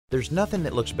There's nothing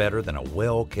that looks better than a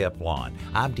well-kept lawn.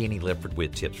 I'm Danny Lipford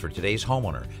with tips for today's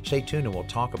homeowner. Stay tuned and we'll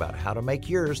talk about how to make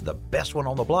yours the best one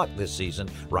on the block this season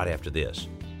right after this.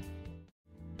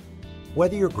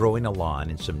 Whether you're growing a lawn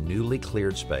in some newly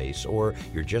cleared space or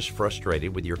you're just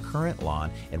frustrated with your current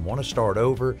lawn and want to start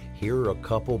over, here are a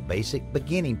couple basic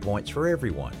beginning points for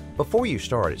everyone. Before you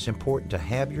start, it's important to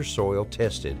have your soil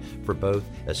tested for both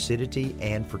acidity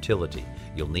and fertility.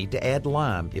 You'll need to add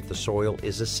lime if the soil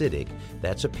is acidic.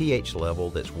 That's a pH level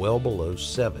that's well below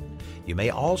 7. You may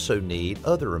also need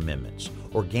other amendments.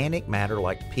 Organic matter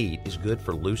like peat is good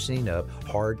for loosening up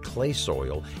hard clay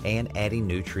soil and adding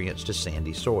nutrients to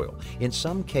sandy soil. In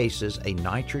some cases, a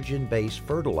nitrogen-based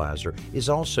fertilizer is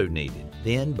also needed.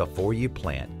 Then, before you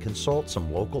plant, consult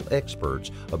some local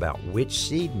experts about which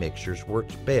seed mixtures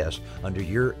works best under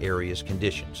your area's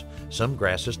conditions. Some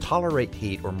grasses tolerate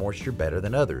heat or moisture better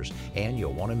than others, and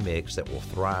you'll want a mix that will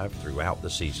thrive throughout the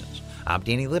seasons. I'm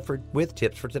Danny Lipford with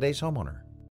tips for today's homeowner.